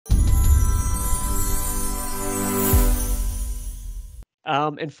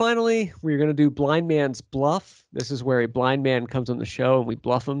And finally, we're going to do Blind Man's Bluff. This is where a blind man comes on the show and we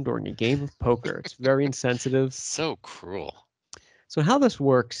bluff him during a game of poker. It's very insensitive. So cruel. So how this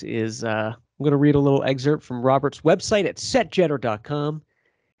works is I'm going to read a little excerpt from Robert's website at setjetter.com,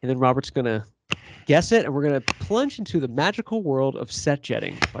 and then Robert's going to guess it, and we're going to plunge into the magical world of set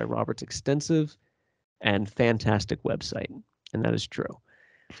jetting by Robert's extensive and fantastic website. And that is true.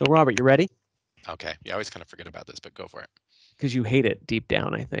 So, Robert, you ready? Okay. Yeah, I always kind of forget about this, but go for it. Because you hate it deep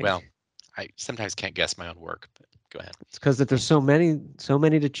down, I think. Well, I sometimes can't guess my own work, but go ahead. It's because there's so many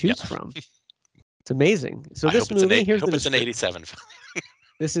to choose from. It's amazing. So I this hope movie, I hope it's an 87.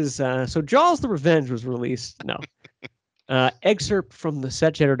 This is so Jaws the Revenge was released. No. Excerpt from the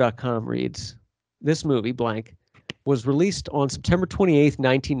setjetter.com reads, this movie, blank, was released on September 28th,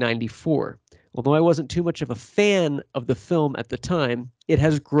 1994. Although I wasn't too much of a fan of the film at the time, it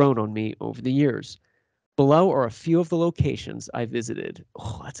has grown on me over the years. Below are a few of the locations I visited.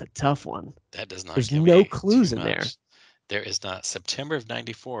 Oh, that's a tough one. That does not. There's no clues in there. There is not. September of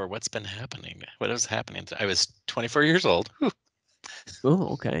 94. What's been happening? What was happening? I was 24 years old. Whew. Oh,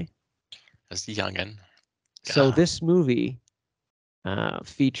 okay. I was a youngin'. So this movie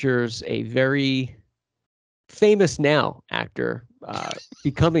features a very famous now actor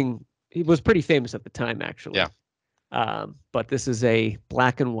he was pretty famous at the time, actually. Yeah. But this is a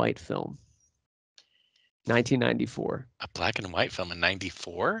black and white film. 1994. A black and white film in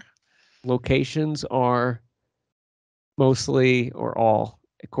 94? Locations are mostly or all,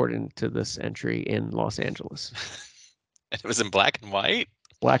 according to this entry, in Los Angeles. It was in black and white?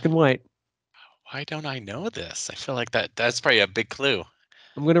 Black and white. Why don't I know this? I feel like that's probably a big clue.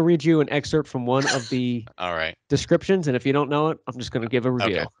 I'm going to read you an excerpt from one of the all right. descriptions, and if you don't know it, I'm just going to give a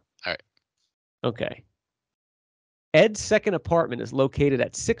review. Okay. All right. Okay. Ed's second apartment is located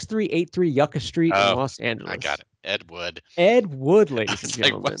at 6383 Yucca Street in Los Angeles. I got it. Ed Wood. Ed Wood, ladies and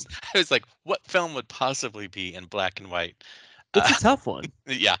gentlemen. I was like, what film would possibly be in black and white? It's a tough one.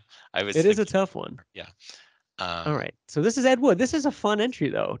 Yeah. It is a tough one. Yeah. All right. So this is Ed Wood. This is a fun entry,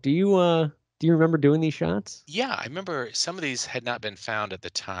 though. Do you remember doing these shots? Yeah, I remember some of these had not been found at the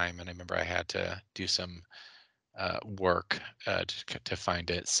time, and I remember I had to do some work to find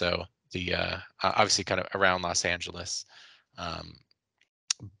it. So the obviously kind of around Los Angeles,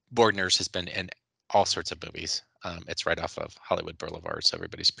 Bordner's has been in all sorts of movies. It's right off of Hollywood Boulevard, so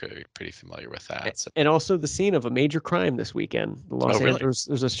everybody's pretty familiar with that. So. And also the scene of a major crime this weekend. Los Angeles,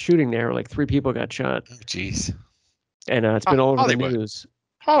 there's a shooting there. Like 3 people got shot. Oh, geez. And it's been all over Hollywood. the news.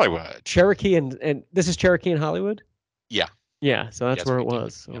 Hollywood. Cherokee and this is Cherokee and Hollywood? Yeah. Yeah, so that's where it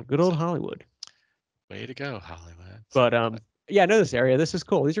was. So good old Hollywood. Way to go, Hollywood. But yeah, I know this area. This is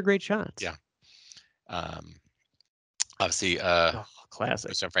cool. These are great shots. Yeah. Obviously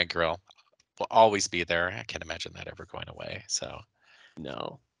classic. Mr. Frank Grillo will always be there. I can't imagine that ever going away. So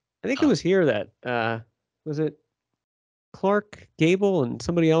no. I think it was here that was it Clark Gable and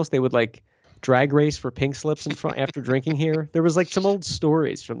somebody else, they would like drag race for pink slips in front after drinking here. There was like some old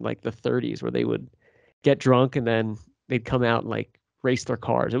stories from like the 30s where they would get drunk and then they'd come out and like race their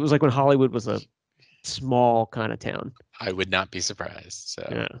cars. It was like when Hollywood was a small kind of town. I would not be surprised. So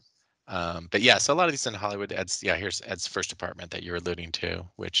yeah. But yeah, so a lot of these in Hollywood. Here's Ed's first apartment that you're alluding to,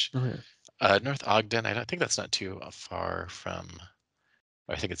 which North Ogden. I don't think that's not too far from.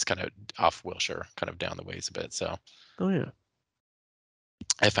 I think it's kind of off Wilshire, kind of down the ways a bit. So. Oh yeah.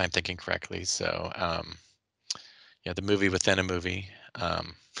 If I'm thinking correctly. So the movie within a movie.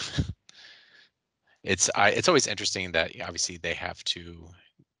 It's always interesting that obviously they have to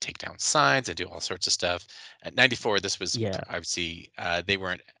take down signs and do all sorts of stuff. At 94, this was obviously they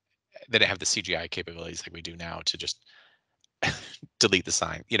didn't have the CGI capabilities like we do now to just delete the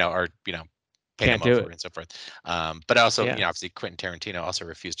sign, or paint them over and so forth. But also, obviously Quentin Tarantino also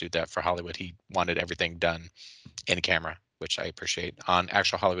refused to do that for Hollywood. He wanted everything done in camera, which I appreciate, on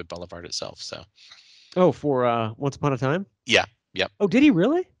actual Hollywood Boulevard itself. So. Oh, for Once Upon a Time? Yeah. Yep. Oh, did he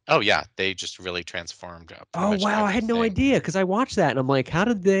really? Oh yeah, they just really transformed. Oh wow, I had no idea because I watched that and I'm like, how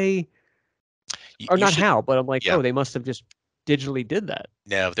did they? Or not how, but I'm like, oh, they must have just digitally did that.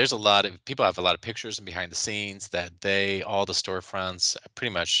 No, there's a lot of people have a lot of pictures and behind the scenes that all the storefronts,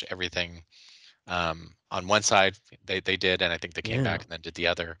 pretty much everything. On one side they did, and I think they came back and then did the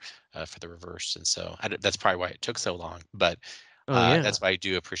other for the reverse, and so that's probably why it took so long. But that's why I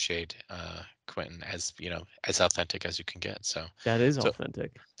do appreciate Quentin as as authentic as you can get. So that is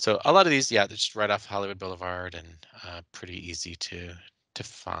authentic. So a lot of these, they're just right off Hollywood Boulevard and pretty easy to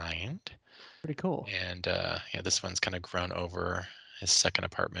find. Pretty cool. And this one's kind of grown over his second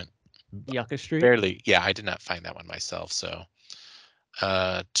apartment. Yucca Street. Barely. Yeah, I did not find that one myself. So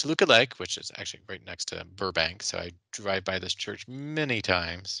Toluca Lake, which is actually right next to Burbank. So I drive by this church many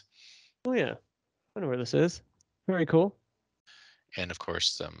times. Oh yeah, I know where this is. Very cool. And of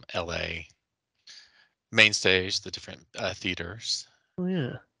course, LA main stage, the different theaters. Oh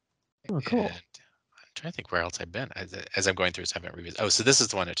yeah. Oh cool. And I'm trying to think where else I've been as I'm going through this. I haven't revisited. Oh, so this is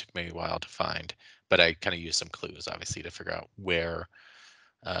the one that took me a while to find, but I kind of used some clues, obviously, to figure out where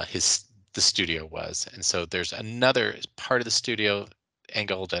the studio was. And so there's another part of the studio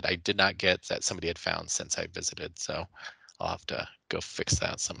angle that I did not get that somebody had found since I visited. So I'll have to go fix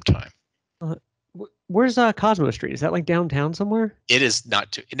that sometime. Where's Cosmo Street? Is that like downtown somewhere? It is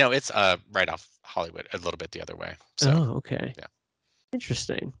not too. No, it's right off Hollywood, a little bit the other way. So, oh, okay. Yeah.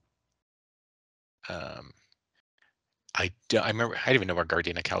 Interesting. I remember. I didn't even know where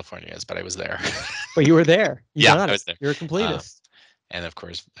Gardena, California is, but I was there. But you were there. You Yeah, got I it. was there. You're a completist. And of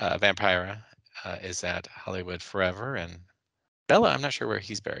course, Vampira is at Hollywood Forever, and Bella, I'm not sure where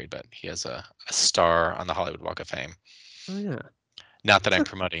he's buried, but he has a star on the Hollywood Walk of Fame. Oh yeah. Not that I'm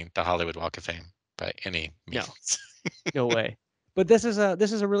promoting the Hollywood Walk of Fame by any No. means. No way. But this is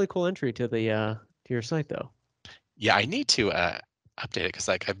a really cool entry to the to your site though. Yeah, I need to update it because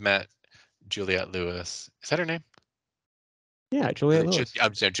like I've met Juliette Lewis. Is that her name? Yeah, Juliette Lewis.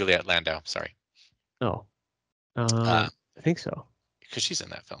 I'm sorry, Juliette Landau. Sorry. Oh. I think so. Because she's in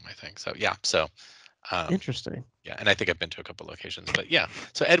that film, I think. So yeah. So interesting. Yeah, and I think I've been to a couple locations, but yeah.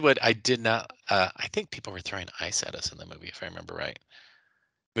 So Ed Wood, I did not. I think people were throwing ice at us in the movie, if I remember right.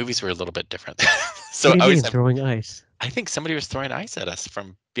 Movies were a little bit different. So what do you I mean was throwing ice? I think somebody was throwing ice at us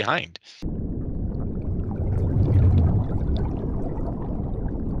from behind.